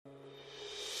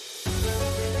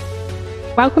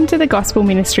Welcome to the Gospel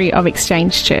Ministry of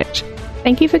Exchange Church.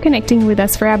 Thank you for connecting with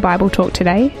us for our Bible talk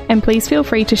today, and please feel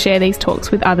free to share these talks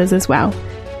with others as well.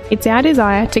 It's our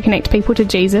desire to connect people to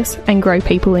Jesus and grow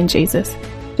people in Jesus.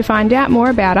 To find out more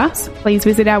about us, please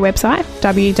visit our website,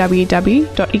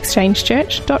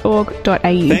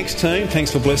 www.exchangechurch.org.au. Thanks, team.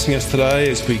 Thanks for blessing us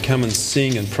today as we come and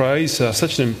sing and praise.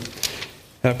 Such a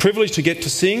privilege to get to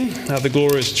sing the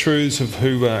glorious truths of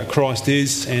who Christ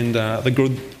is and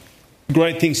the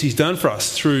great things he's done for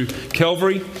us through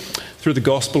Calvary, through the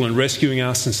gospel and rescuing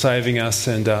us and saving us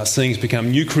and seeing us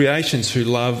become new creations who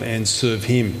love and serve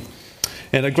him.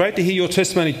 And great to hear your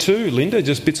testimony too, Linda,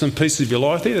 just bits and pieces of your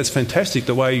life there. That's fantastic,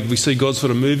 the way we see God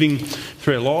sort of moving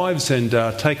through our lives and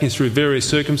taking us through various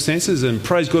circumstances. And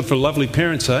praise God for lovely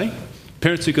parents, eh?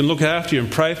 Parents who can look after you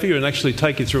and pray for you and actually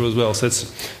take you through as well. So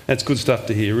that's good stuff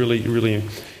to hear, really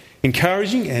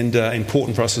encouraging and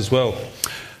important for us as well.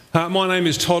 My name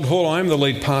is Todd Hall. I am the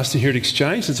lead pastor here at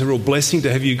Exchange. It's a real blessing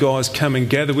to have you guys come and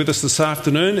gather with us this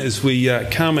afternoon as we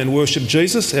come and worship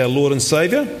Jesus, our Lord and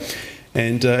Saviour.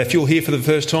 And if you're here for the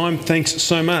first time, thanks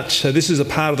so much. This is a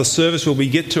part of the service where we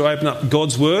get to open up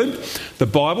God's Word, the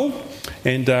Bible,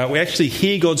 and we actually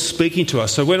hear God speaking to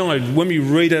us. So when we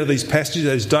read out of these passages,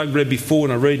 as Doug read before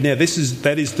and I read now, that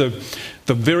is the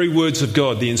very words of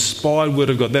God, the inspired Word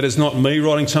of God. That is not me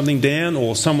writing something down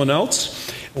or someone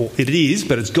else. Or it is,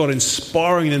 but it's God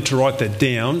inspiring them to write that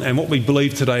down. And what we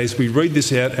believe today is we read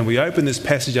this out and we open this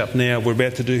passage up now, we're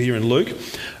about to do here in Luke.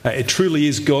 It truly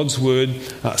is God's Word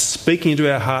speaking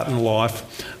into our heart and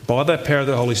life by the power of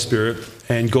the Holy Spirit.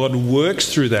 And God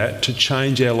works through that to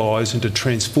change our lives and to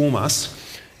transform us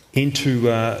into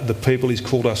the people he's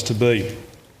called us to be.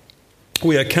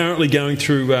 We are currently going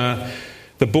through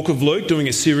the book of Luke, doing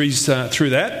a series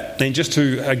through that. And just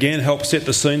to, again, help set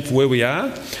the scene for where we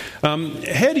are,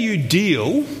 how do you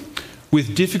deal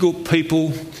with difficult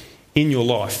people in your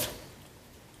life?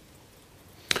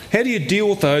 How do you deal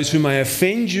with those who may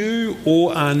offend you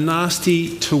or are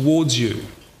nasty towards you?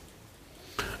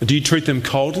 Do you treat them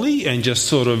coldly and just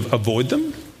sort of avoid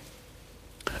them?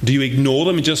 Do you ignore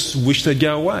them and just wish they'd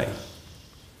go away?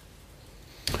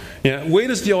 Where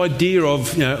does the idea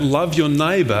of love your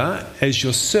neighbour as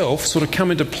yourself sort of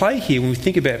come into play here when we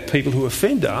think about people who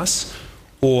offend us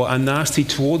or are nasty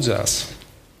towards us?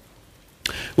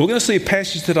 We're going to see a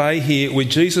passage today here where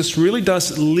Jesus really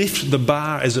does lift the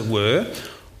bar, as it were,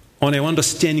 on our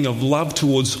understanding of love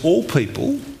towards all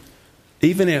people,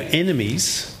 even our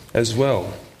enemies as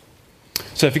well.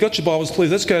 So if you've got your Bibles,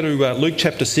 please, let's go to Luke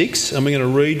chapter 6, and we're going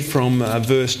to read from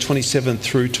verse 27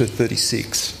 through to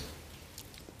 36.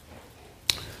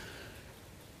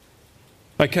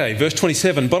 Okay, verse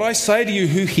 27. But I say to you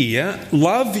who hear,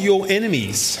 love your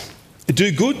enemies.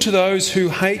 Do good to those who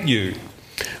hate you.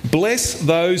 Bless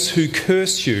those who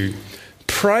curse you.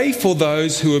 Pray for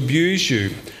those who abuse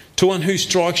you. To one who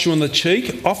strikes you on the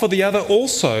cheek, offer the other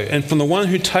also. And from the one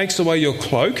who takes away your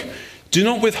cloak, do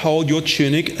not withhold your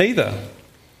tunic either.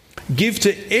 Give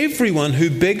to everyone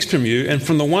who begs from you, and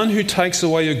from the one who takes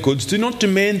away your goods, do not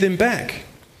demand them back.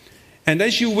 And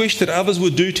as you wish that others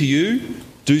would do to you,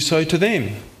 do so to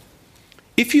them.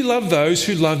 If you love those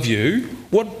who love you,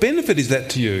 what benefit is that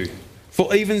to you?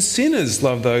 For even sinners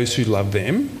love those who love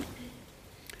them.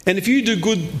 And if you do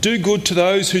good to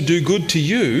those who do good to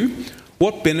you,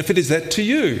 what benefit is that to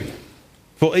you?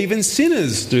 For even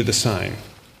sinners do the same.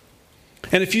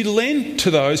 And if you lend to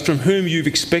those from whom you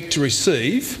expect to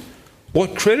receive,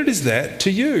 what credit is that to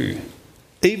you?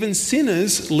 Even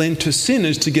sinners lend to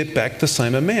sinners to get back the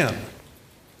same amount.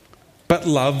 But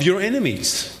love your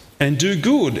enemies and do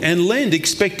good and lend,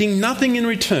 expecting nothing in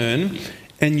return,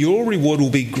 and your reward will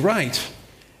be great,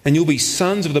 and you'll be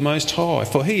sons of the Most High,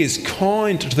 for he is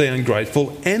kind to the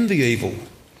ungrateful and the evil.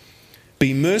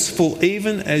 Be merciful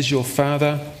even as your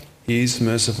Father is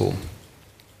merciful.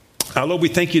 Lord, we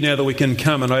thank you now that we can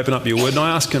come and open up your word, and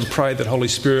I ask and pray that, Holy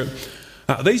Spirit,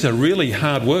 these are really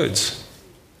hard words.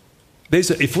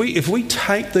 If we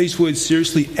take these words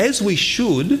seriously, as we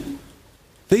should,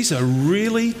 these are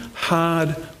really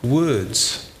hard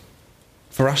words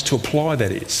for us to apply,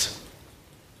 that is.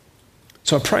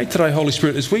 So I pray today, Holy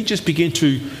Spirit, as we just begin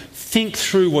to think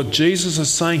through what Jesus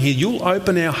is saying here, you'll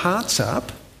open our hearts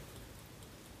up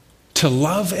to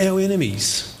love our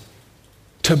enemies,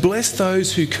 to bless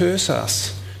those who curse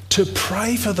us, to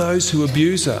pray for those who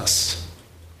abuse us.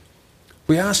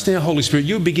 We ask now, Holy Spirit,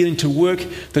 you're beginning to work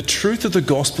the truth of the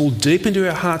gospel deep into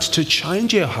our hearts, to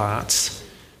change our hearts,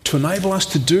 to enable us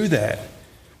to do that,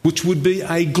 which would be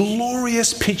a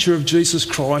glorious picture of Jesus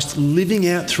Christ living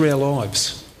out through our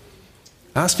lives.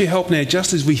 Ask for your help now,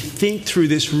 just as we think through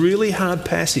this really hard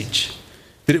passage,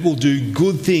 that it will do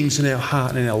good things in our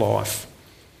heart and in our life.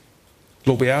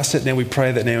 Lord, we ask that now, we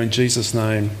pray that now in Jesus'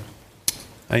 name.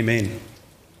 Amen.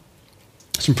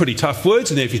 Some pretty tough words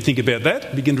in there if you think about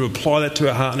that. Begin to apply that to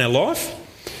our heart and our life.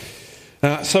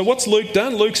 So what's Luke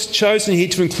done? Luke's chosen here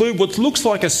to include what looks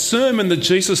like a sermon that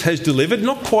Jesus has delivered.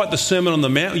 Not quite the Sermon on the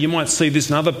Mount. You might see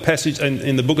this in other passage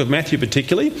in the book of Matthew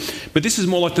particularly. But this is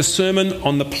more like the Sermon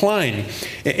on the Plain.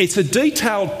 It's a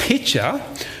detailed picture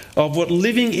of what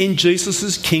living in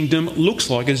Jesus' kingdom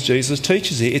looks like as Jesus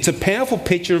teaches here. It's a powerful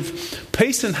picture of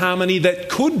peace and harmony that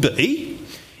could be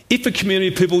if a community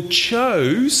of people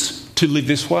chose to live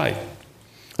this way.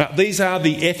 These are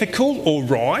the ethical or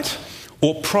right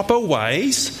or proper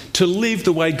ways to live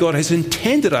the way God has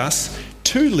intended us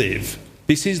to live.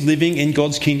 This is living in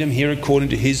God's kingdom here according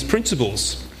to his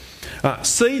principles.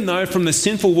 See, though, from the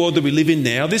sinful world that we live in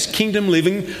now, this kingdom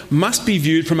living must be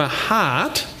viewed from a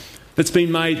heart that's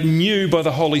been made new by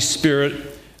the Holy Spirit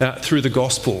through the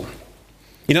gospel.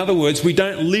 In other words, we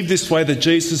don't live this way that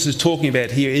Jesus is talking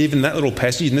about here, even that little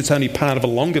passage, and that's only part of a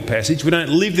longer passage. We don't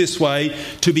live this way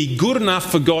to be good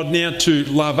enough for God now to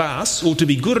love us, or to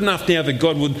be good enough now that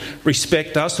God would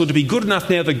respect us, or to be good enough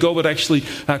now that God would actually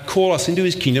call us into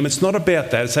his kingdom. It's not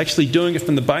about that. It's actually doing it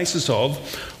from the basis of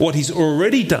what he's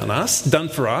already done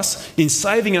for us in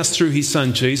saving us through his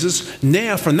son Jesus.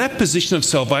 Now, from that position of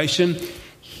salvation,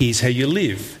 here's how you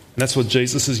live. And that's what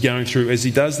Jesus is going through as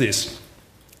he does this.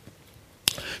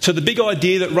 So the big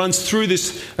idea that runs through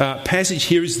this passage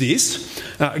here is this.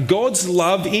 God's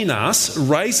love in us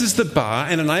raises the bar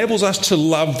and enables us to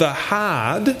love the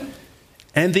hard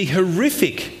and the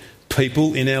horrific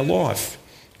people in our life.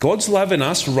 God's love in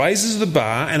us raises the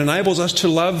bar and enables us to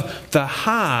love the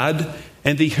hard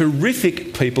and the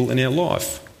horrific people in our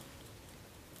life.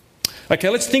 Okay,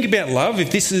 let's think about love.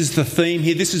 If this is the theme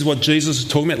here, this is what Jesus is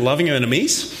talking about, loving our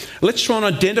enemies. Let's try and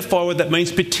identify what that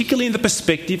means, particularly in the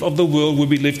perspective of the world where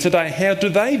we live today. How do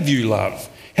they view love?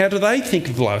 How do they think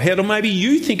of love? How do maybe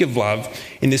you think of love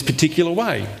in this particular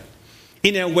way?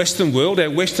 In our Western world, our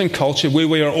Western culture, where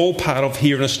we are all part of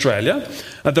here in Australia,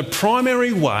 the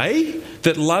primary way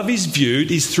that love is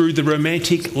viewed is through the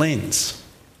romantic lens.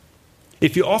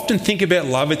 If you often think about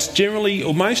love, it's generally,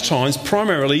 or most times,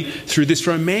 primarily through this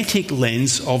romantic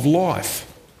lens of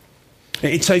life.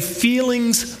 It's a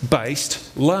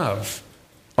feelings-based love.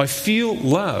 I feel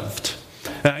loved.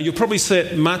 You'll probably see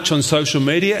it much on social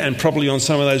media and probably on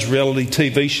some of those reality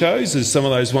TV shows. There's some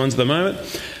of those ones at the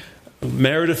moment.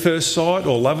 Married at First Sight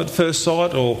or Love at First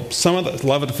Sight or some of the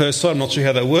Love at First Sight. I'm not sure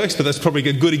how that works, but that's probably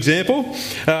a good example.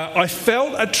 I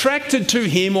felt attracted to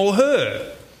him or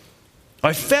her.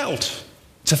 I felt.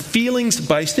 It's a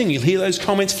feelings-based thing. You'll hear those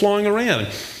comments flying around.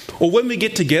 Or when we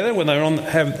get together, when they're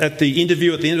at the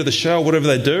interview at the end of the show, or whatever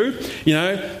they do,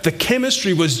 the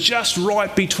chemistry was just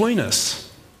right between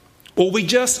us. Or we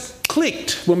just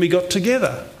clicked when we got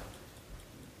together.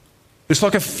 It's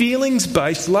like a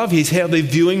feelings-based love. Here's how they're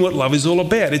viewing what love is all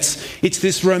about. It's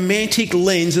this romantic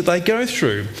lens that they go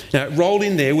through. Now, rolled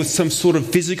in there with some sort of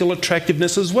physical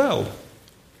attractiveness as well.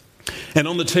 And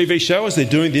on the TV show, as they're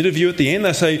doing the interview at the end,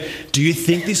 they say, do you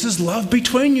think this is love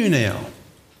between you now?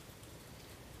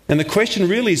 And the question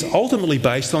really is ultimately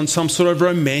based on some sort of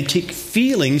romantic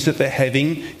feelings that they're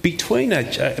having between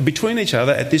each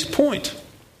other at this point.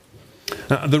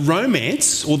 The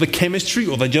romance or the chemistry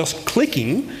or the just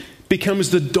clicking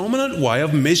becomes the dominant way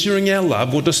of measuring our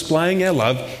love or displaying our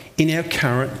love in our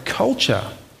current culture.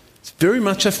 It's very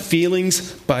much a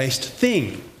feelings-based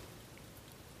thing.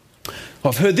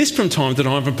 I've heard this from time to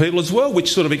time from people as well,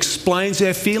 which sort of explains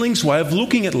our feelings way of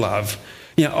looking at love.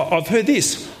 I've heard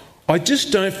this. I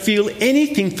just don't feel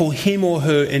anything for him or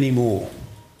her anymore.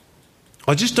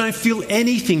 I just don't feel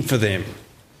anything for them.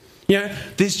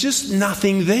 There's just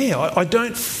nothing there. I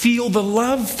don't feel the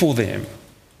love for them.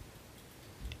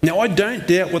 Now, I don't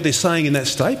doubt what they're saying in that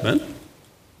statement.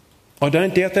 I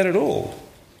don't doubt that at all.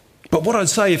 But what I'd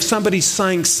say, if somebody's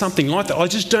saying something like that, I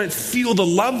just don't feel the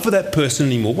love for that person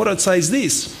anymore. What I'd say is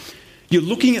this. You're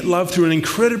looking at love through an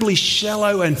incredibly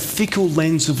shallow and fickle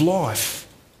lens of life.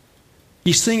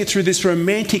 You're seeing it through this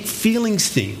romantic feelings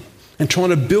thing and trying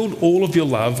to build all of your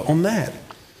love on that.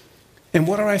 And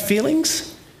what are our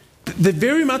feelings? They're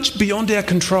very much beyond our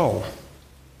control.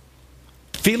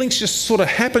 Feelings just sort of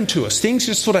happen to us. Things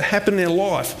just sort of happen in our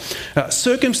life.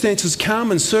 Circumstances come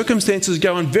and circumstances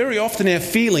go, and very often our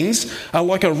feelings are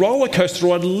like a roller coaster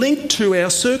ride linked to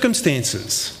our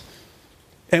circumstances.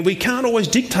 And we can't always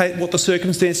dictate what the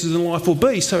circumstances in life will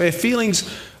be, so our feelings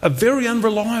are very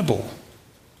unreliable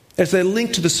as they're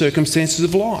linked to the circumstances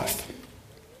of life.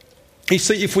 You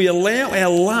see, if we allow our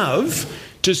love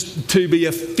just to be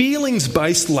a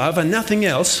feelings-based love and nothing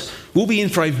else, we'll be in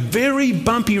for a very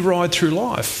bumpy ride through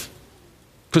life.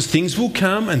 Because things will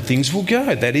come and things will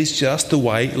go. That is just the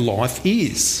way life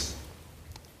is.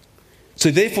 So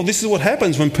therefore, this is what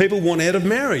happens when people want out of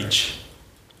marriage.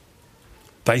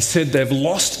 They said they've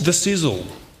lost the sizzle.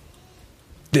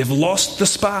 They've lost the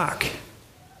spark.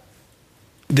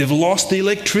 They've lost the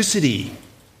electricity.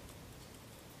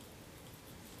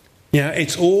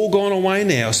 It's all gone away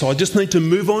now, so I just need to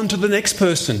move on to the next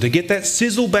person to get that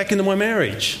sizzle back into my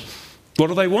marriage. What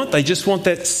do they want? They just want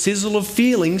that sizzle of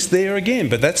feelings there again.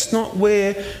 But that's not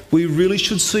where we really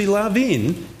should see love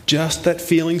in, just that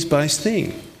feelings-based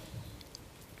thing.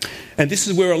 And this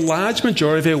is where a large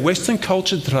majority of our Western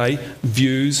culture today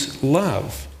views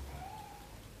love.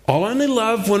 I'll only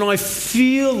love when I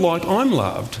feel like I'm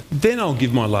loved. Then I'll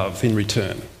give my love in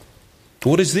return.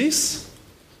 What is this?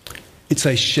 It's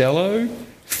a shallow,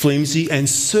 flimsy and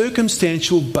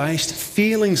circumstantial-based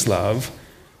feelings love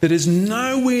that is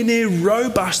nowhere near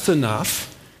robust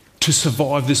enough to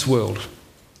survive this world.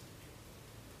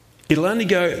 It'll only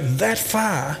go that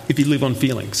far if you live on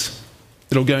feelings.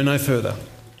 It'll go no further.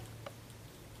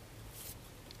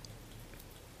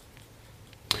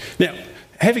 Now,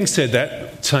 having said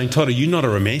that, saying, Todd, are you not a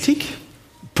romantic?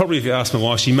 Probably if you ask my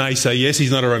wife, she may say, yes,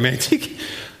 he's not a romantic.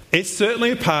 It's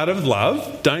certainly a part of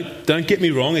love. Don't get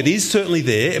me wrong, it is certainly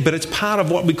there, but it's part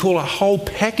of what we call a whole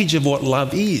package of what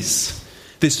love is.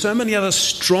 There's so many other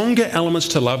stronger elements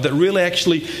to love that really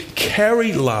actually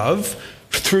carry love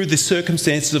through the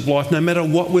circumstances of life, no matter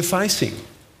what we're facing.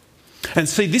 And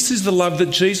see, this is the love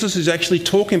that Jesus is actually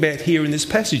talking about here in this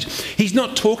passage. He's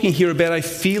not talking here about a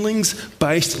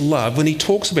feelings-based love when he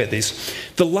talks about this.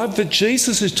 The love that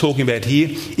Jesus is talking about here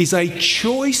is a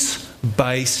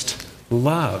choice-based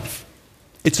love.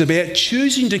 It's about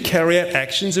choosing to carry out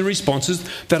actions and responses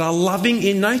that are loving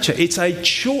in nature. It's a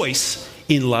choice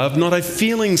in love, not a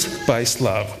feelings-based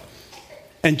love.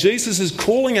 And Jesus is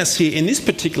calling us here in this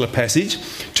particular passage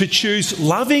to choose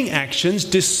loving actions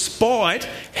despite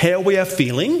how we are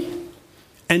feeling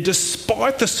and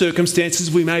despite the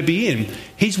circumstances we may be in.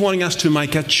 He's wanting us to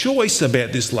make a choice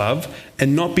about this love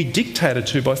and not be dictated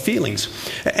to by feelings.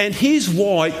 And here's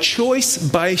why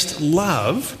choice-based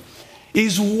love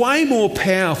is way more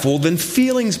powerful than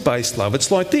feelings-based love. It's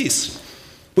like this.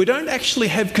 We don't actually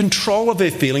have control of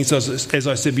our feelings, as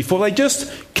I said before. They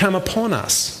just come upon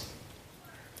us.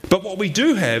 But what we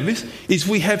do have is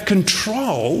we have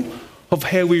control of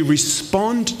how we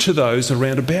respond to those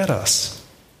around about us.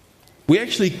 We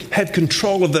actually have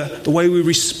control of the way we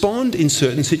respond in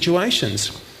certain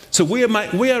situations. So we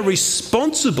are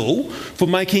responsible for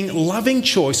making loving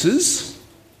choices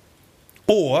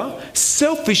or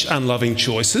selfish, unloving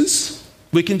choices.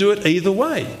 We can do it either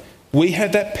way. We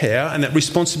have that power and that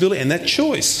responsibility and that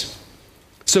choice.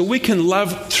 So we can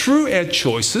love through our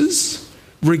choices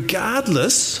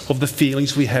regardless of the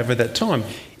feelings we have at that time.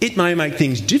 It may make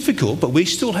things difficult, but we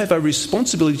still have a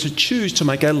responsibility to choose to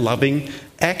make a loving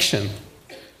action.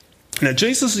 Now,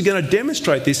 Jesus is going to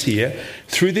demonstrate this here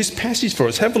through this passage for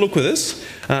us. Have a look with us.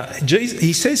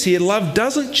 He says here, love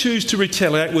doesn't choose to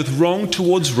retaliate with wrong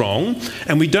towards wrong,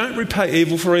 and we don't repay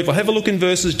evil for evil. Have a look in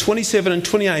verses 27 and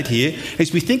 28 here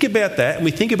as we think about that and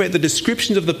we think about the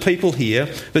descriptions of the people here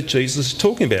that Jesus is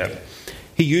talking about.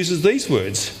 He uses these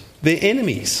words. They're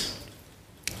enemies.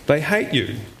 They hate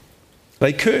you.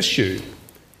 They curse you.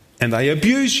 And they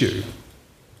abuse you.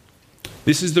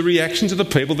 This is the reactions of the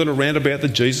people that are around about the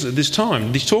Jesus at this time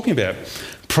that he's talking about.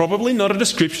 Probably not a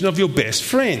description of your best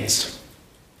friends.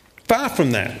 Far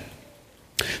from that.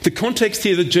 The context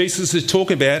here that Jesus is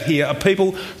talking about here are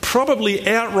people probably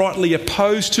outrightly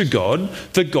opposed to God,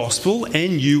 the gospel,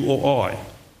 and you or I.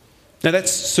 Now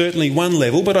that's certainly one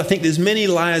level, but I think there's many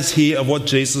layers here of what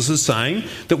Jesus is saying,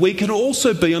 that we can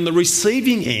also be on the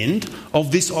receiving end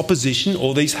of this opposition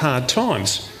or these hard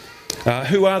times.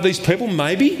 Who are these people?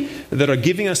 Maybe that are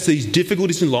giving us these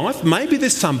difficulties in life. Maybe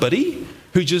there's somebody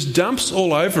who just dumps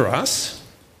all over us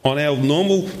on our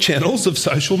normal channels of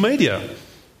social media.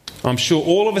 I'm sure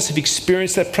all of us have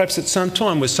experienced that perhaps at some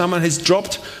time where someone has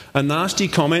dropped a nasty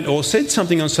comment or said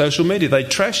something on social media. They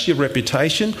trash your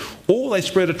reputation or they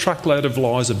spread a truckload of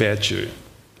lies about you.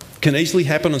 It can easily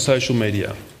happen on social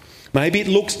media. Maybe it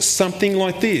looks something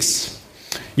like this.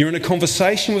 You're in a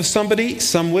conversation with somebody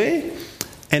somewhere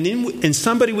and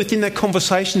somebody within that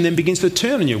conversation then begins to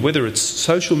turn on you, whether it's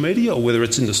social media or whether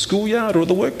it's in the schoolyard or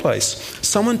the workplace.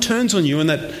 Someone turns on you in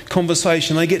that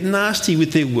conversation. They get nasty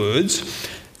with their words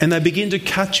and they begin to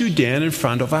cut you down in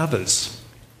front of others.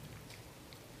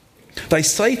 They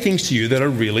say things to you that are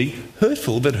really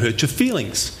hurtful, that hurt your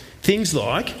feelings. Things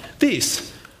like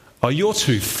this: oh, you're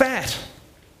too fat.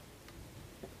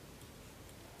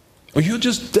 Or you're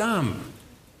just dumb.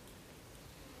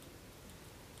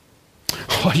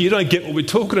 "Oh, you don't get what we're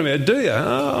talking about, do you?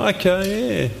 Oh,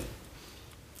 okay, yeah."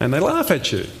 And they laugh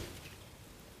at you.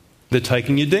 They're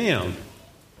taking you down.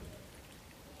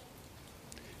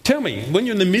 Tell me, when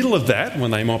you're in the middle of that,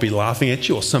 when they might be laughing at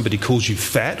you, or somebody calls you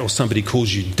fat, or somebody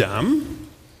calls you dumb,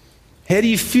 how do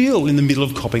you feel in the middle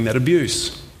of copping that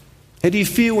abuse? How do you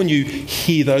feel when you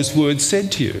hear those words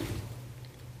said to you?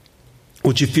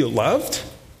 Would you feel loved?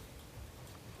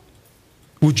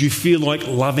 Would you feel like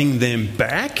loving them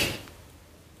back?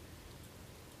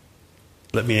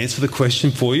 Let me answer the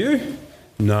question for you.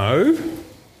 No.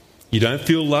 You don't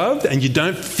feel loved, and you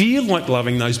don't feel like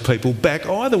loving those people back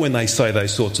either when they say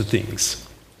those sorts of things.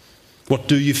 What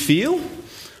do you feel?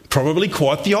 Probably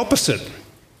quite the opposite.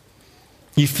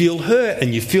 You feel hurt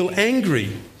and you feel angry.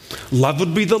 Love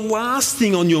would be the last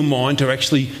thing on your mind to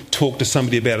actually talk to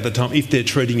somebody about at the time if they're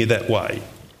treating you that way.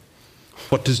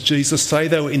 What does Jesus say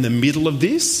though in the middle of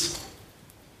this?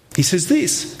 He says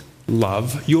this: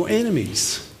 love your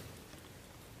enemies.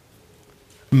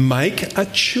 Make a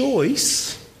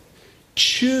choice.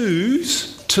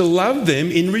 Choose to love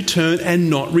them in return and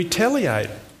not retaliate.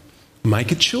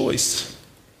 Make a choice.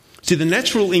 See, the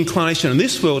natural inclination in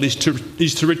this world is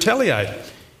to retaliate.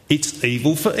 It's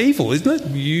evil for evil, isn't it?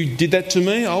 You did that to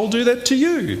me, I'll do that to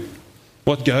you.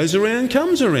 What goes around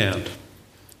comes around.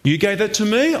 You gave that to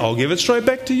me, I'll give it straight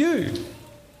back to you.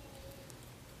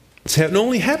 It's how it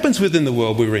normally happens within the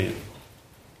world we're in.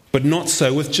 But not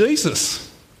so with Jesus.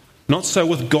 Not so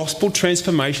with gospel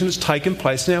transformation that's taken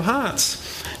place in our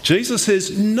hearts. Jesus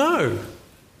says, no.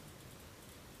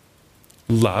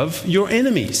 Love your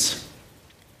enemies.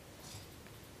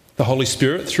 The Holy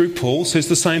Spirit, through Paul, says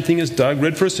the same thing as Doug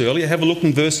read for us earlier. Have a look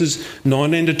in verses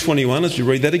 19 to 21 as you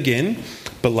read that again.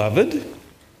 Beloved,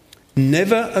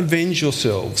 never avenge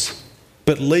yourselves,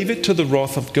 but leave it to the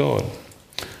wrath of God.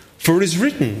 For it is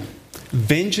written,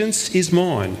 vengeance is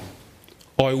mine.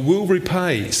 I will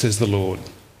repay, says the Lord.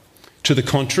 To the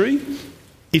contrary,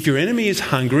 if your enemy is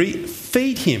hungry,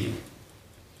 feed him.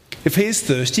 If he is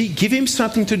thirsty, give him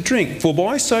something to drink, for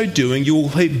by so doing you will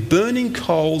heap burning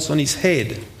coals on his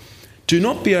head. Do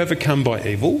not be overcome by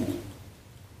evil,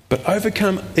 but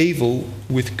overcome evil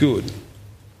with good.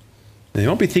 Now you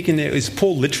might be thinking there, is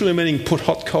Paul literally meaning put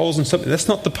hot coals on something? That's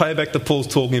not the payback that Paul's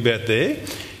talking about there.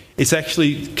 It's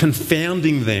actually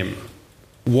confounding them.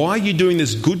 Why are you doing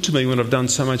this good to me when I've done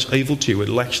so much evil to you?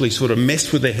 It'll actually sort of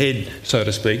mess with their head, so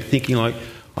to speak, thinking like,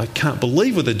 I can't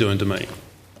believe what they're doing to me.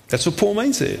 That's what Paul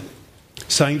means there.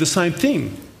 Saying the same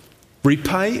thing.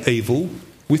 Repay evil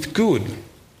with good.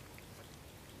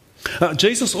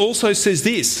 Jesus also says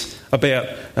this about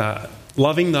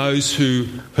loving those who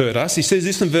hurt us. He says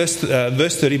this in verse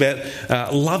 30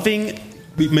 about loving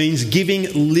means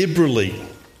giving liberally.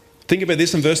 Think about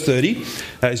this in verse 30,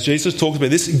 as Jesus talks about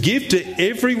this. Give to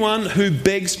everyone who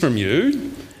begs from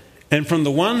you, and from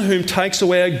the one whom takes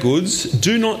away our goods,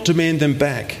 do not demand them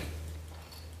back.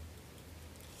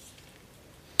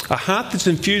 A heart that's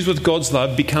infused with God's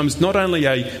love becomes not only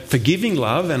a forgiving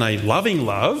love and a loving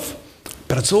love,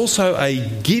 but it's also a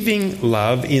giving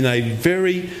love in a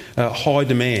very high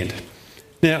demand.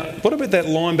 Now, what about that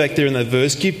line back there in that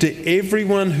verse? Give to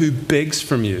everyone who begs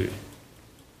from you.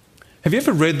 Have you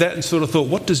ever read that and sort of thought,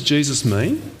 what does Jesus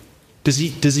mean? Does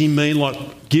he mean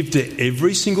like give to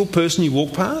every single person you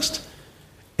walk past?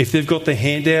 If they've got their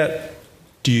hand out,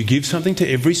 do you give something to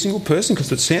every single person?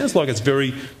 Because it sounds like it's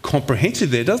very comprehensive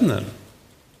there, doesn't it?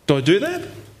 Do I do that?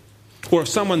 Or if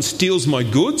someone steals my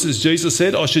goods, as Jesus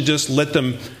said, I should just let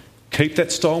them keep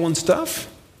that stolen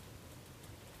stuff?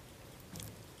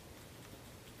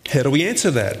 How do we answer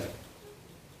that?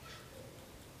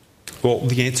 Well,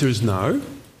 the answer is no.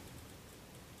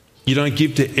 You don't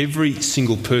give to every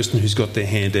single person who's got their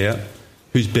hand out,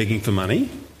 who's begging for money.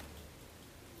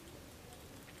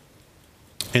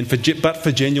 But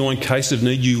for genuine case of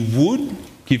need, you would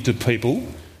give to people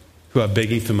who are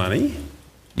begging for money.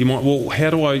 You might, well, how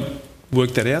do I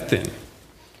work that out then?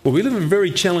 Well, we live in a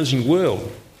very challenging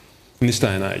world in this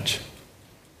day and age.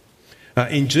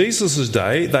 In Jesus'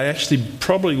 day, they actually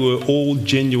probably were all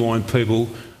genuine people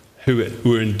who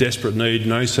were in desperate need,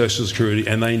 no social security,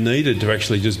 and they needed to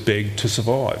actually just beg to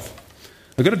survive.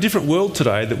 We've got a different world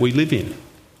today that we live in.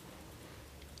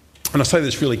 And I say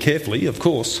this really carefully, of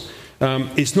course.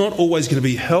 It's not always going to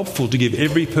be helpful to give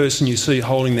every person you see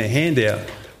holding their hand out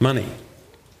money.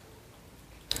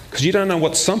 Because you don't know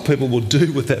what some people will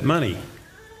do with that money.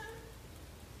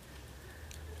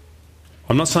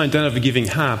 I'm not saying don't have a giving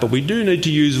heart, but we do need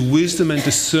to use wisdom and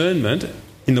discernment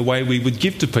in the way we would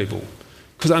give to people.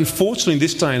 Because unfortunately in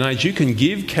this day and age, you can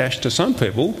give cash to some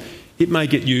people. It may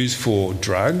get used for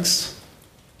drugs,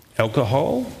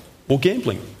 alcohol, or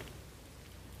gambling.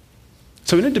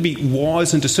 So we need to be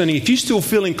wise and discerning. If you still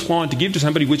feel inclined to give to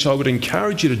somebody, which I would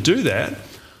encourage you to do that,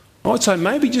 I would say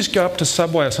maybe just go up to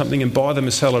Subway or something and buy them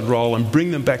a salad roll and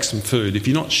bring them back some food if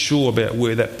you're not sure about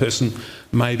where that person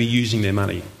may be using their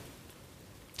money.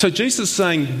 So Jesus is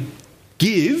saying,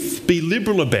 give, be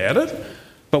liberal about it,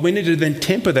 but we need to then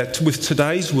temper that with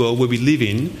today's world where we live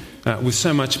in with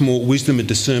so much more wisdom and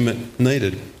discernment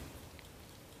needed.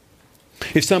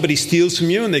 If somebody steals from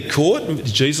you and they're caught,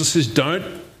 Jesus says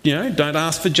don't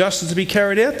ask for justice to be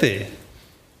carried out there.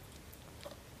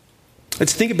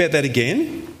 Let's think about that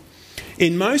again.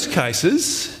 In most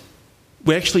cases,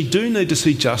 we actually do need to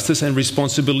see justice and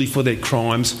responsibility for their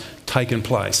crimes taken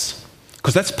place,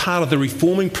 because that's part of the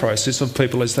reforming process of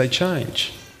people as they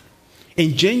change.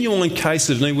 In genuine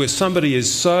cases where somebody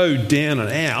is so down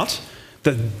and out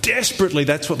that desperately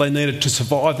that's what they needed to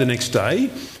survive the next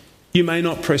day, you may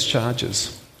not press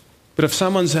charges. But if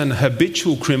someone's an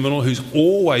habitual criminal who's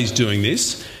always doing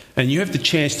this, and you have the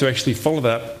chance to actually follow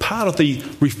that, part of the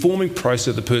reforming process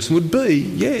of the person would be,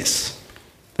 yes,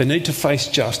 they need to face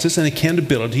justice and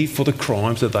accountability for the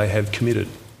crimes that they have committed,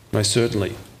 most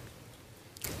certainly.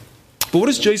 But what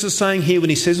is Jesus saying here when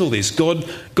he says all this?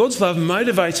 God's love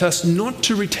motivates us not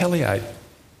to retaliate.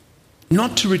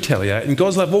 Not to retaliate. And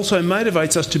God's love also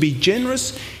motivates us to be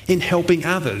generous in helping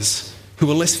others who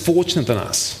are less fortunate than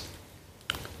us,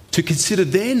 to consider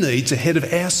their needs ahead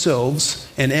of ourselves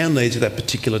and our needs at that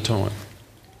particular time.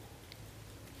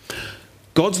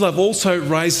 God's love also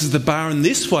raises the bar in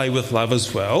this way with love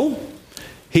as well.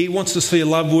 He wants to see a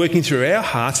love working through our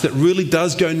hearts that really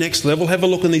does go next level. Have a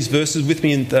look in these verses with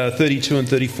me in 32 and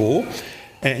 34.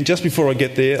 And just before I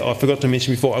get there, I forgot to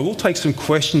mention before, I will take some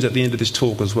questions at the end of this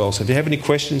talk as well. So if you have any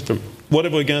questions from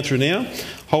whatever we're going through now,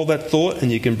 hold that thought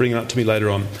and you can bring it up to me later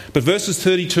on. But verses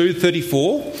 32,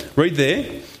 34, read there.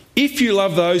 If you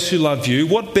love those who love you,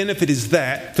 what benefit is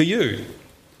that for you?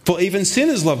 For even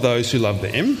sinners love those who love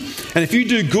them. And if you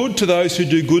do good to those who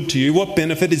do good to you, what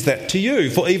benefit is that to you?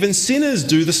 For even sinners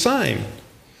do the same.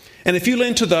 And if you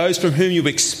lend to those from whom you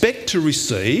expect to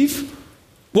receive,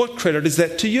 what credit is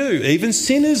that to you? Even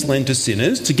sinners lend to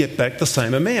sinners to get back the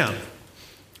same amount.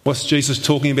 What's Jesus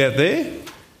talking about there?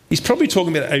 He's probably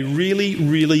talking about a really,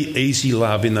 really easy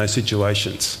love in those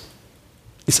situations.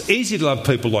 It's easy to love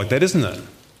people like that, isn't it?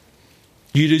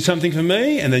 You do something for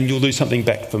me and then you'll do something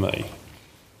back for me.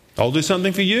 I'll do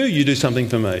something for you, you do something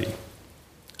for me.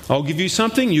 I'll give you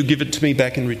something, you give it to me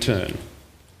back in return.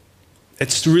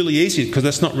 It's really easy because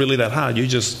that's not really that hard. You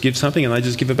just give something and they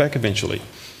just give it back eventually.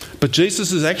 But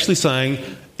Jesus is actually saying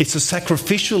it's a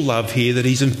sacrificial love here that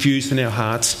he's infused in our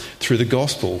hearts through the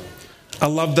gospel. A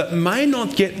love that may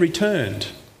not get returned.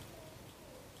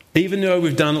 Even though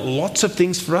we've done lots of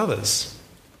things for others,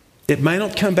 it may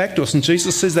not come back to us. And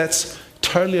Jesus says that's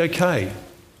totally okay.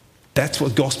 That's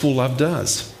what gospel love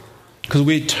does. Because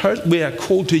we are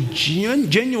called to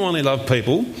genuinely love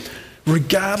people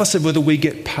regardless of whether we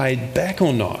get paid back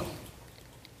or not.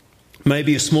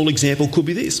 Maybe a small example could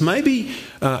be this. Maybe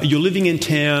you're living in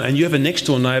town and you have a next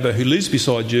door neighbour who lives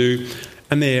beside you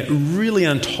and they're really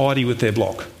untidy with their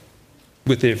block,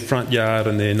 with their front yard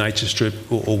and their nature strip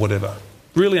or whatever.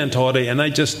 Really untidy and they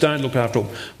just don't look after it.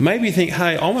 Maybe you think,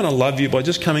 hey, I want to love you by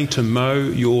just coming to mow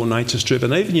your nature strip,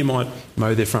 and even you might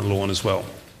mow their front lawn as well.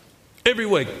 Every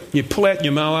week you pull out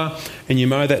your mower and you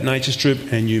mow that nature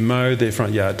strip and you mow their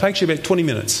front yard. It takes you about 20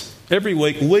 minutes. Every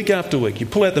week after week, you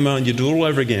pull out the mower and you do it all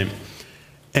over again.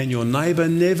 And your neighbour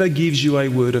never gives you a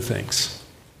word of thanks.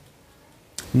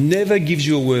 Never gives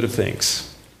you a word of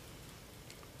thanks.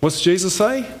 What's Jesus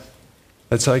say?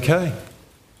 That's okay.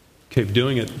 Keep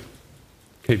doing it.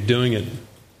 Keep doing it.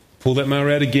 Pull that mower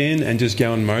out again and just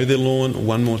go and mow their lawn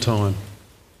one more time.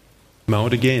 Mow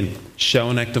it again.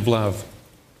 Show an act of love.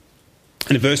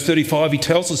 And in verse 35 he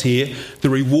tells us here the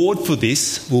reward for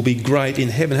this will be great in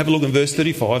heaven. Have a look in verse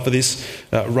 35 for this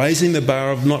raising the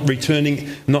bar of not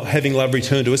having love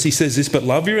returned to us. He says this, but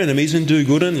love your enemies and do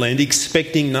good and lend,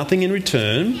 expecting nothing in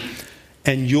return,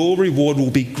 and your reward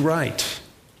will be great.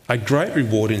 A great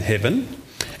reward in heaven,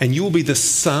 and you will be the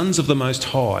sons of the Most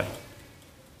High.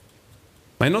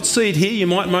 May not see it here, you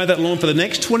might mow that lawn for the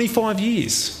next 25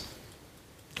 years.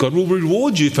 God will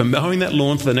reward you for mowing that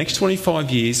lawn for the next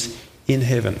 25 years in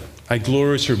heaven. A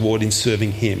glorious reward in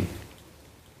serving him.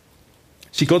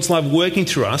 See, God's love working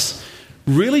through us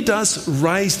really does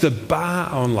raise the bar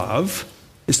on love.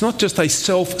 It's not just a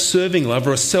self-serving love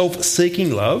or a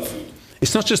self-seeking love.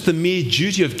 It's not just the mere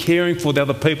duty of caring for the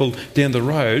other people down the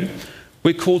road.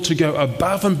 We're called to go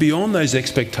above and beyond those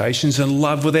expectations and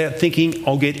love without thinking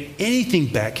I'll get anything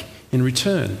back in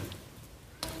return.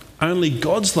 Only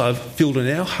God's love filled in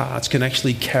our hearts can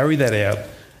actually carry that out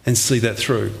and see that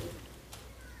through.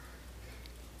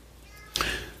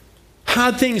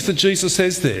 Hard things that Jesus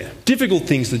says there, difficult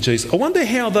things that Jesus... I wonder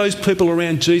how those people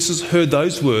around Jesus heard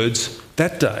those words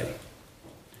that day.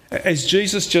 As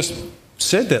Jesus just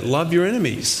said that, love your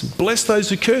enemies, bless those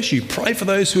who curse you, pray for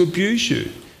those who abuse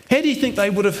you. How do you think they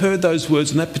would have heard those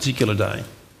words on that particular day?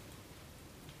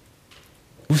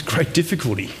 With great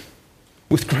difficulty.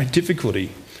 With great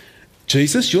difficulty.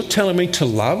 Jesus, you're telling me to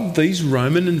love these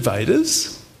Roman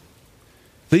invaders?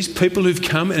 These people who've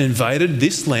come and invaded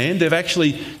this land, they're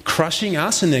actually crushing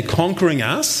us and they're conquering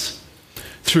us.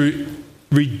 Through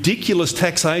ridiculous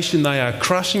taxation, they are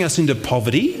crushing us into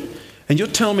poverty. And you're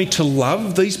telling me to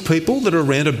love these people that are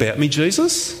around about me,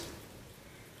 Jesus?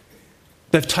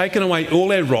 They've taken away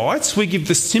all our rights. We give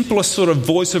the simplest sort of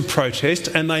voice of protest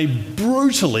and they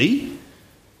brutally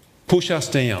push us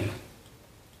down.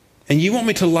 And you want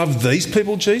me to love these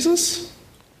people, Jesus?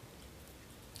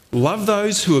 Love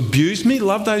those who abuse me,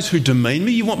 love those who demean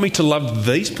me. You want me to love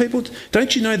these people?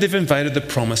 Don't you know they've invaded the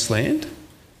promised land?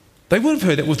 They would have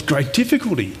heard that with great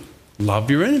difficulty.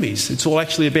 Love your enemies. It's all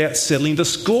actually about settling the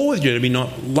score with your enemy,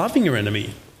 not loving your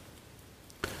enemy.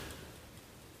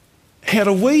 How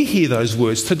do we hear those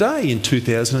words today in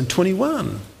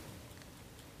 2021?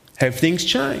 Have things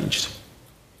changed?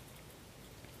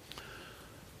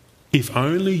 If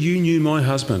only you knew my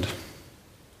husband.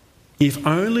 If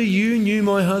only you knew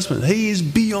my husband. He is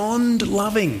beyond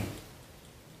loving.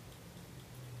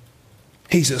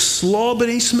 He's a slob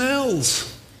and he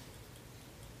smells.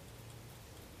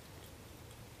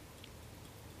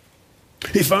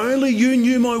 If only you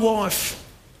knew my wife.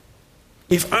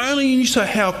 If only you knew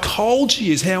how cold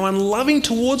she is, how unloving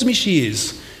towards me she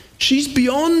is. She's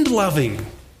beyond loving.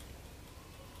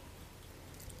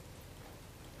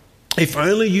 If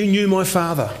only you knew my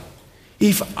father.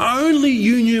 If only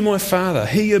you knew my father.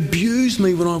 He abused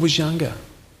me when I was younger.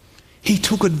 He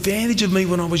took advantage of me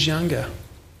when I was younger.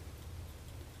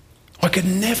 I could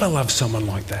never love someone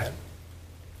like that.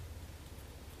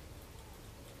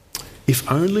 If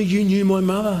only you knew my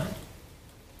mother.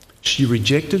 She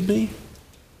rejected me.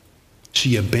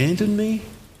 She abandoned me.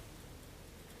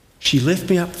 She left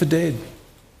me up for dead.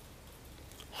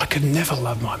 I could never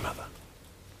love my mother.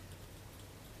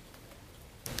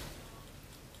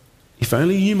 If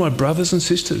only you knew my brothers and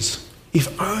sisters.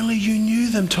 If only you knew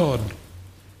them, Todd.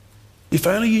 If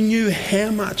only you knew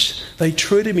how much they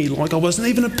treated me like I wasn't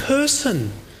even a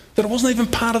person, that I wasn't even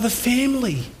part of the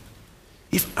family.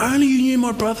 If only you knew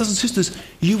my brothers and sisters,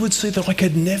 you would see that I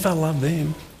could never love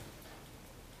them.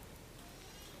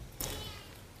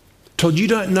 Todd, you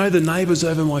don't know the neighbours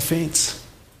over my fence.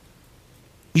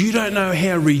 You don't know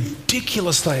how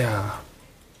ridiculous they are.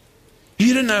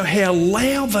 You don't know how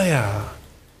loud they are.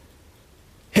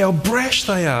 How brash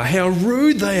they are, how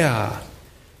rude they are.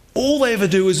 All they ever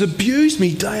do is abuse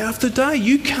me day after day.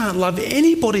 You can't love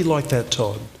anybody like that,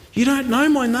 Todd. You don't know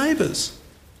my neighbours.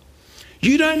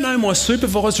 You don't know my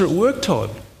supervisor at work, Todd.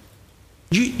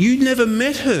 You never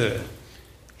met her.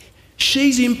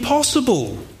 She's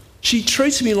impossible. She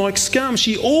treats me like scum.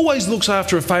 She always looks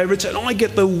after her favourites and I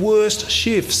get the worst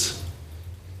shifts.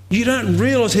 You don't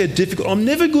realise how difficult... I'm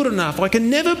never good enough. I can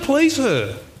never please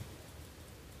her.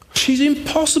 She's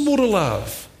impossible to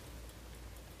love.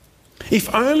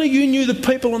 If only you knew the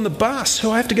people on the bus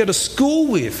who I have to go to school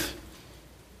with.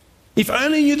 If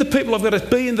only you knew the people I've got to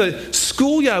be in the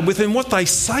schoolyard with and what they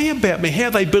say about me, how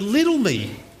they belittle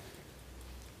me.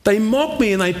 They mock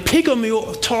me and they pick on me.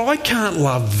 I can't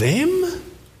love them.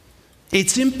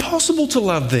 It's impossible to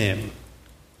love them.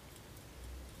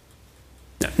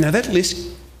 Now that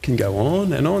list can go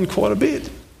on and on quite a bit.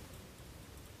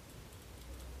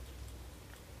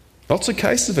 Lots of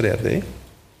cases of it out there.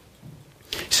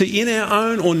 See, in our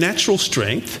own or natural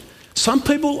strength, some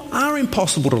people are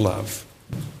impossible to love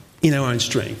in our own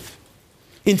strength.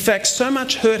 In fact, so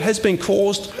much hurt has been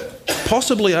caused,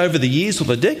 possibly over the years or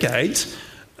the decades,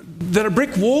 that a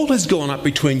brick wall has gone up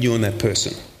between you and that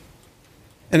person.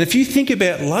 And if you think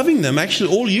about loving them,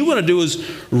 actually all you want to do is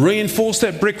reinforce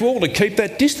that brick wall to keep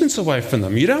that distance away from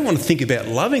them. You don't want to think about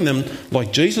loving them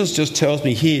like Jesus just tells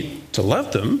me here to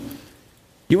love them.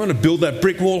 You want to build that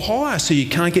brick wall higher so you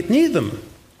can't get near them.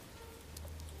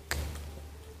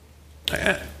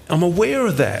 I'm aware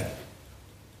of that.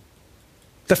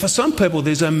 That for some people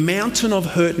there's a mountain of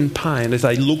hurt and pain as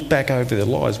they look back over their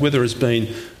lives, whether it's been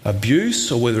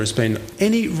abuse or whether it's been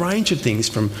any range of things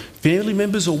from family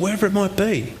members or wherever it might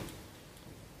be.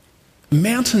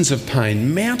 Mountains of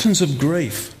pain, mountains of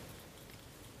grief.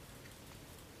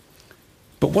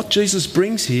 But what Jesus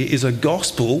brings here is a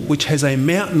gospel which has a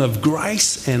mountain of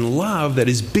grace and love that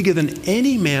is bigger than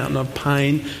any mountain of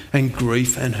pain and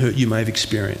grief and hurt you may have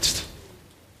experienced.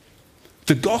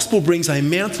 The gospel brings a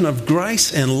mountain of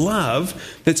grace and love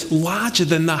that's larger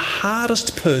than the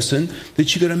hardest person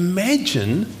that you could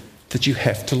imagine that you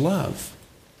have to love.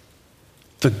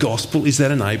 The gospel is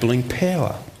that enabling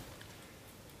power.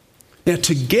 Now,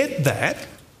 to get that,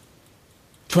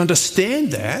 to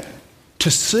understand that,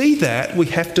 to see that, we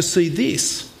have to see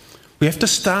this. We have to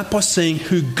start by seeing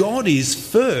who God is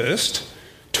first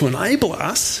to enable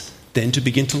us then to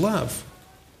begin to love.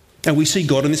 And we see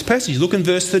God in this passage. Look in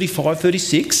verse 35,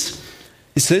 36.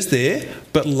 It says there,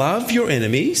 "But love your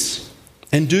enemies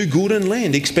and do good and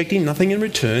lend, expecting nothing in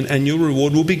return, and your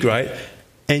reward will be great,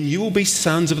 and you will be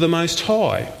sons of the Most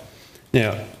High."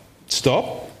 Now,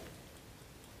 stop.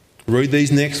 Read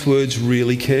these next words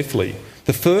really carefully.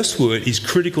 The first word is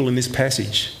critical in this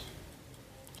passage.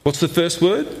 What's the first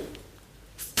word?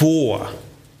 For.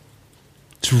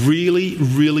 It's really,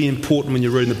 really important when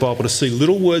you're reading the Bible to see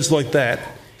little words like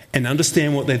that and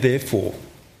understand what they're there for.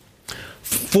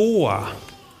 For.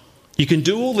 You can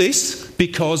do all this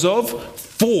because of,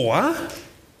 for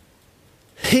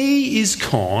he is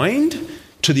kind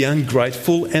to the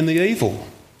ungrateful and the evil.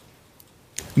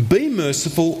 Be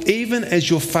merciful even as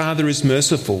your Father is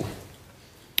merciful.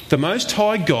 The Most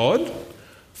High God,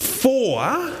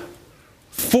 for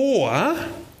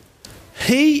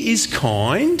he is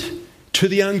kind to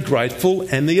the ungrateful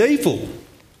and the evil.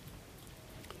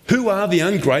 Who are the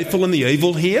ungrateful and the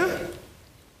evil here?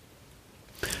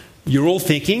 You're all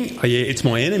thinking, oh yeah, it's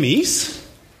my enemies.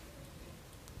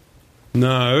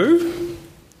 No.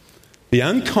 The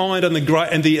unkind and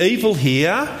the evil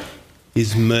here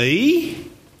is me,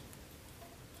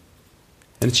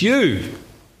 and it's you.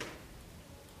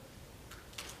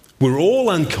 We're all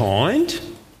unkind,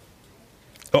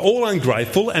 all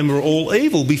ungrateful, and we're all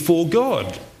evil before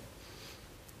God.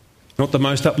 Not the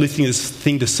most uplifting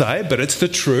thing to say, but it's the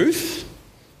truth.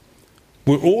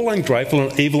 We're all ungrateful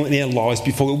and evil in our lives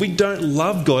before God. We don't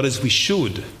love God as we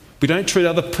should. We don't treat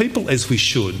other people as we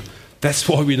should. That's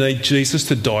why we need Jesus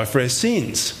to die for our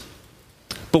sins.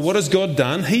 But what has God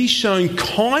done? He's shown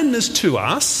kindness to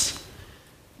us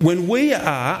when we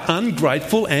are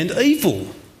ungrateful and evil.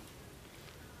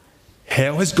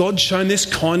 How has God shown this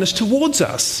kindness towards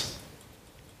us?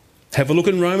 Have a look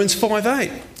in Romans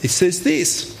 5:8. It says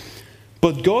this,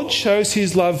 "But God shows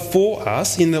his love for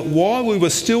us in that while we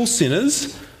were still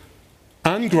sinners,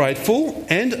 ungrateful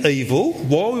and evil,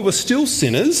 while we were still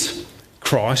sinners,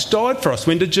 Christ died for us."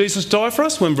 When did Jesus die for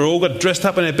us? When we all got dressed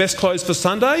up in our best clothes for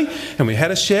Sunday and we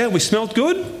had a shower, we smelled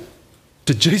good?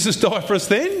 Did Jesus die for us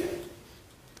then?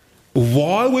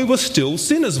 While we were still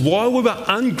sinners, while we were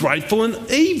ungrateful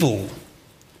and evil.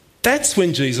 That's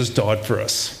when Jesus died for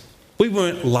us. We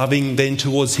weren't loving then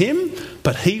towards him,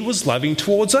 but he was loving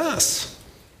towards us.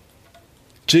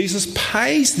 Jesus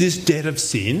pays this debt of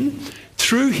sin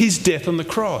through his death on the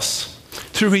cross.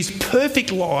 Through his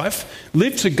perfect life,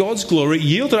 lived to God's glory,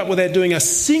 yielded up without doing a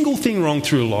single thing wrong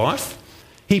through life.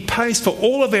 He pays for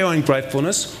all of our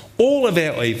ungratefulness, all of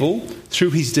our evil,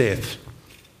 through his death.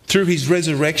 Through his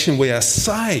resurrection, we are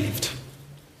saved.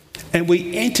 And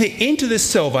we enter into this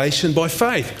salvation by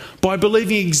faith, by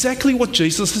believing exactly what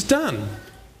Jesus has done.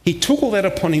 He took all that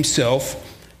upon himself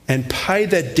and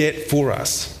paid that debt for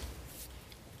us.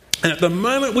 And at the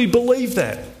moment we believe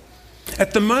that,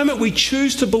 at the moment we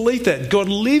choose to believe that, God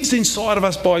lives inside of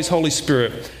us by his Holy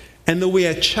Spirit, and that we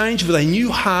are changed with a new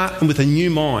heart and with a new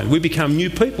mind. We become new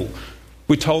people.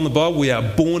 We're told in the Bible we are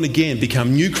born again,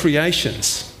 become new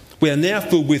creations. We are now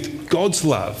filled with God's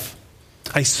love,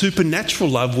 a supernatural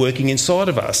love working inside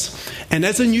of us. And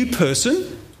as a new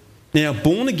person, now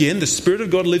born again, the Spirit of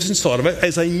God lives inside of us.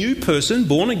 As a new person,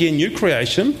 born again, new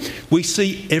creation, we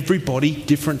see everybody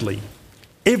differently.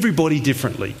 Everybody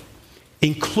differently,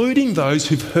 including those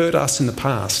who've hurt us in the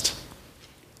past.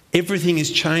 Everything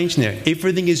is changed now.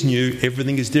 Everything is new.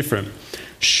 Everything is different.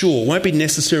 Sure, it won't be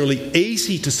necessarily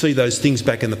easy to see those things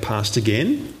back in the past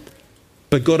again,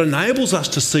 but God enables us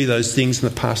to see those things in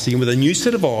the past again with a new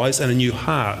set of eyes and a new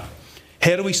heart.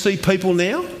 How do we see people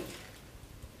now?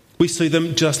 We see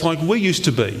them just like we used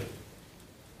to be.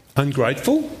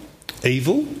 Ungrateful,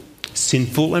 evil,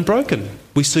 sinful and broken.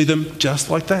 We see them just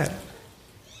like that.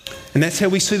 And that's how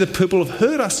we see the people who've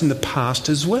hurt us in the past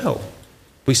as well.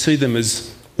 We see them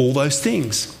as all those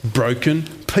things, broken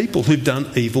people who've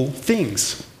done evil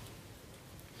things.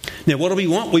 Now, what do we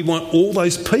want? We want all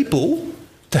those people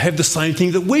to have the same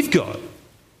thing that we've got.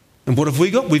 And what have we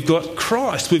got? We've got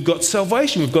Christ, we've got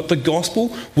salvation, we've got the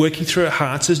gospel working through our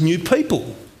hearts as new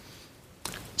people.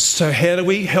 So how do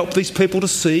we help these people to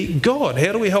see God?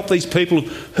 How do we help these people who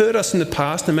hurt us in the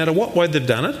past, no matter what way they've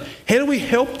done it? How do we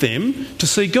help them to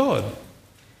see God?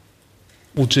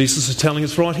 Well, Jesus is telling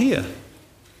us right here.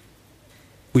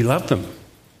 we love them.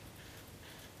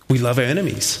 We love our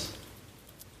enemies.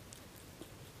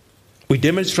 We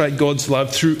demonstrate God's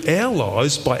love through our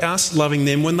lives by us loving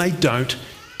them when they don't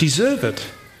deserve it.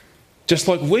 Just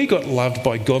like we got loved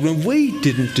by God when we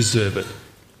didn't deserve it.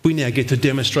 We now get to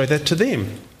demonstrate that to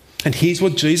them. And here's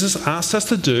what Jesus asks us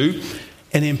to do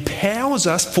and empowers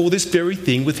us for this very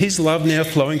thing with his love now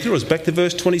flowing through us. Back to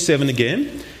verse 27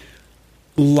 again.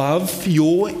 Love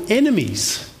your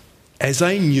enemies as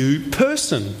a new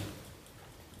person.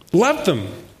 Love them.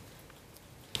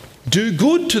 Do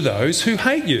good to those who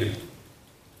hate you.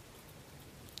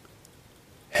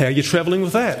 How are you travelling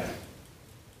with that?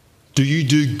 Do you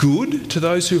do good to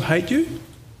those who hate you?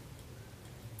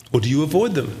 Or do you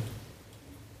avoid them?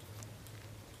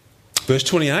 Verse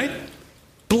 28,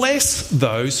 bless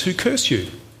those who curse you.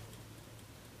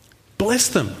 Bless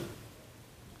them.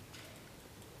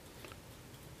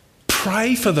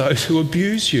 Pray for those who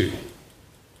abuse you.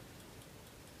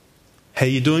 How are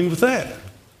you doing with that?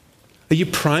 Are you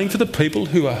praying for the people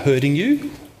who are hurting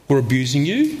you or abusing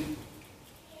you?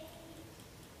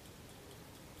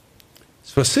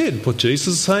 So I said, what Jesus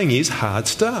is saying is hard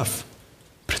stuff,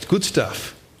 but it's good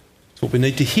stuff. It's what we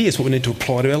need to hear. It's what we need to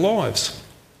apply to our lives.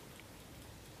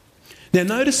 Now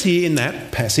notice here in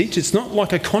that passage, it's not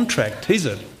like a contract, is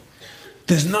it?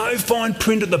 There's no fine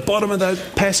print at the bottom of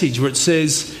that passage where it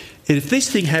says, if this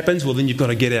thing happens, well then you've got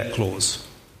a get out clause.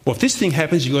 Or if this thing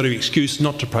happens, you've got an excuse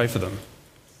not to pray for them.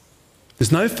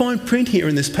 There's no fine print here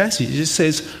in this passage. It just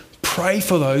says, pray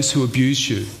for those who abuse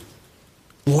you.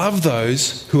 Love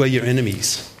those who are your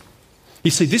enemies. You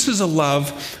see, this is a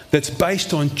love that's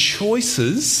based on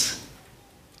choices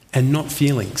and not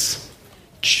feelings.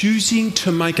 Choosing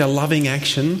to make a loving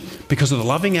action because of the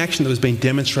loving action that has been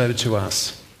demonstrated to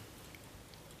us.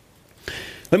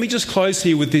 Let me just close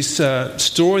here with this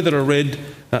story that I read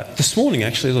this morning,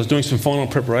 actually, as I was doing some final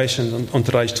preparation on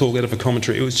today's talk out of a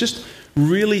commentary. It was just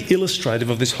really illustrative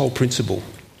of this whole principle.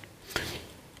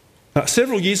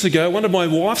 Several years ago, one of my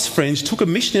wife's friends took a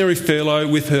missionary furlough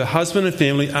with her husband and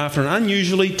family after an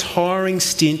unusually tiring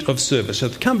stint of service. So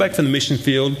they've come back from the mission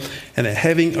field and they're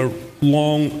having a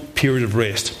long period of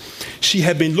rest. She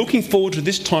had been looking forward to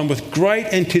this time with great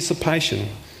anticipation.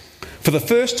 For the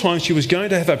first time, she was going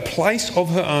to have a place of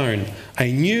her own,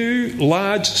 a new,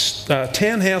 large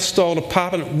townhouse-style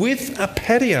apartment with a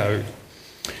patio.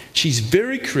 She's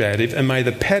very creative and made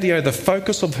the patio the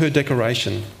focus of her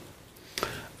decoration.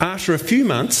 After a few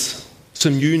months,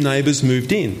 some new neighbours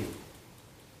moved in.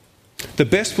 The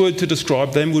best word to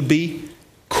describe them would be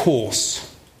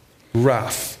coarse,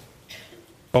 rough,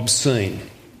 obscene.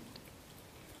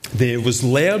 There was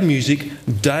loud music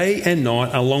day and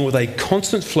night, along with a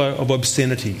constant flow of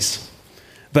obscenities.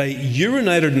 They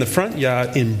urinated in the front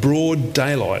yard in broad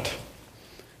daylight.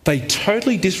 They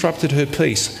totally disrupted her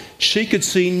peace. She could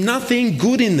see nothing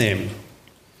good in them.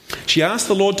 She asked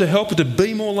the Lord to help her to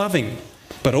be more loving,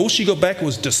 but all she got back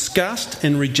was disgust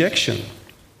and rejection.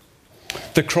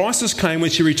 The crisis came when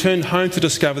she returned home to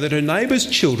discover that her neighbour's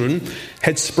children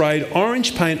had sprayed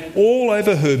orange paint all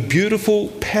over her beautiful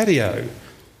patio.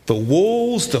 The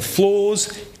walls, the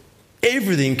floors,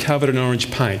 everything covered in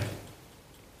orange paint.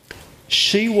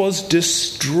 She was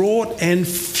distraught and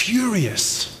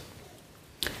furious.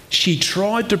 She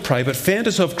tried to pray but found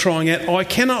herself crying out, I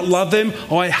cannot love them,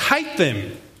 I hate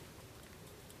them.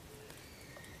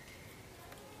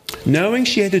 Knowing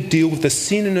she had to deal with the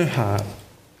sin in her heart,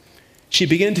 she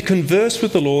began to converse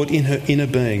with the Lord in her inner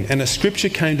being, and a scripture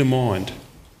came to mind.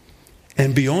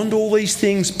 And beyond all these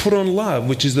things, put on love,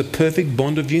 which is the perfect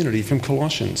bond of unity, from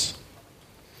Colossians.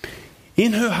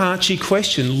 In her heart, she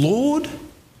questioned, Lord,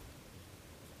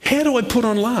 how do I put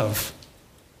on love?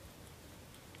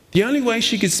 The only way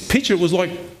she could picture it was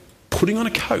like putting on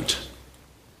a coat.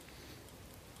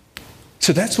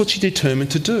 So that's what she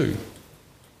determined to do.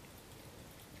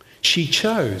 She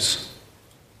chose.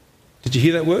 Did you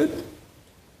hear that word?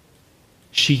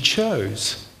 She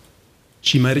chose.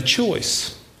 She made a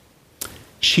choice.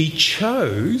 She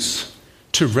chose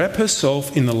to wrap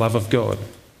herself in the love of God.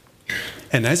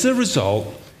 And as a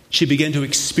result, she began to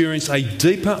experience a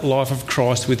deeper life of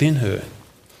Christ within her.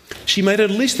 She made a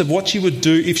list of what she would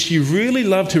do if she really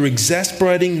loved her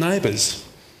exasperating neighbours,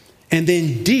 and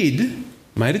then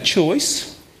made a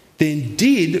choice, then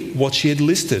did what she had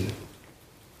listed.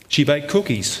 She baked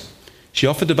cookies. She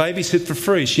offered to babysit for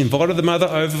free. She invited the mother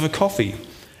over for coffee.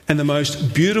 And the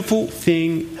most beautiful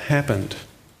thing happened.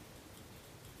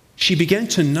 She began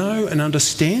to know and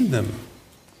understand them.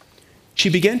 She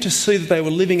began to see that they were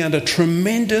living under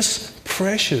tremendous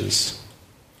pressures.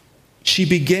 She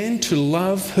began to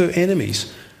love her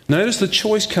enemies. Notice the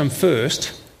choice come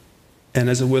first, and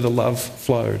as it were, the love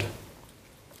flowed.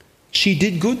 She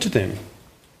did good to them.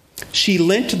 She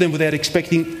lent to them without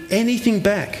expecting anything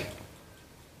back.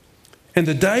 And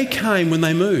the day came when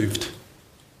they moved.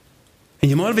 And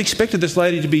you might have expected this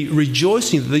lady to be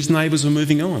rejoicing that these neighbours were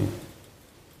moving on.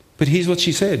 But here's what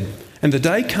she said. And the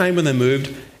day came when they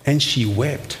moved, and she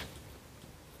wept.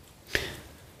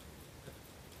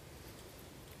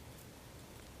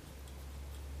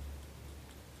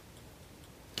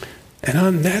 An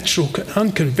unnatural,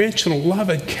 unconventional love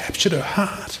had captured her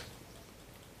heart.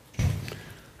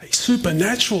 A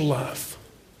supernatural love.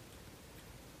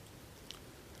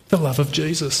 The love of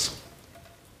Jesus.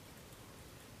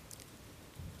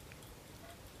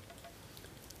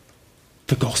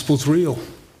 The gospel's real.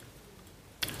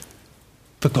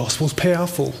 The gospel's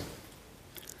powerful.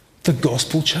 The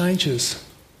gospel changes.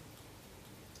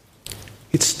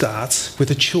 It starts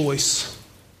with a choice.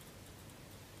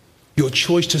 Your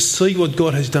choice to see what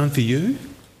God has done for you,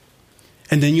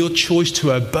 and then your choice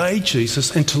to obey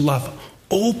Jesus and to love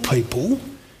all people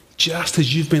just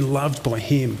as you've been loved by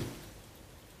him.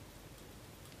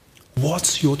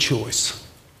 What's your choice?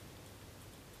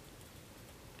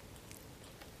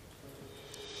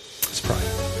 Let's pray.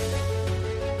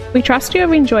 We trust you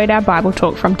have enjoyed our Bible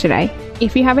talk from today.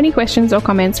 If you have any questions or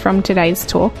comments from today's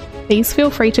talk, please feel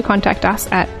free to contact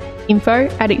us at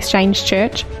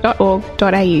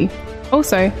info@exchangechurch.org.au.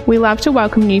 Also, we love to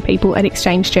welcome new people at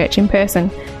Exchange Church in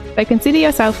person, so consider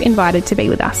yourself invited to be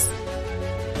with us.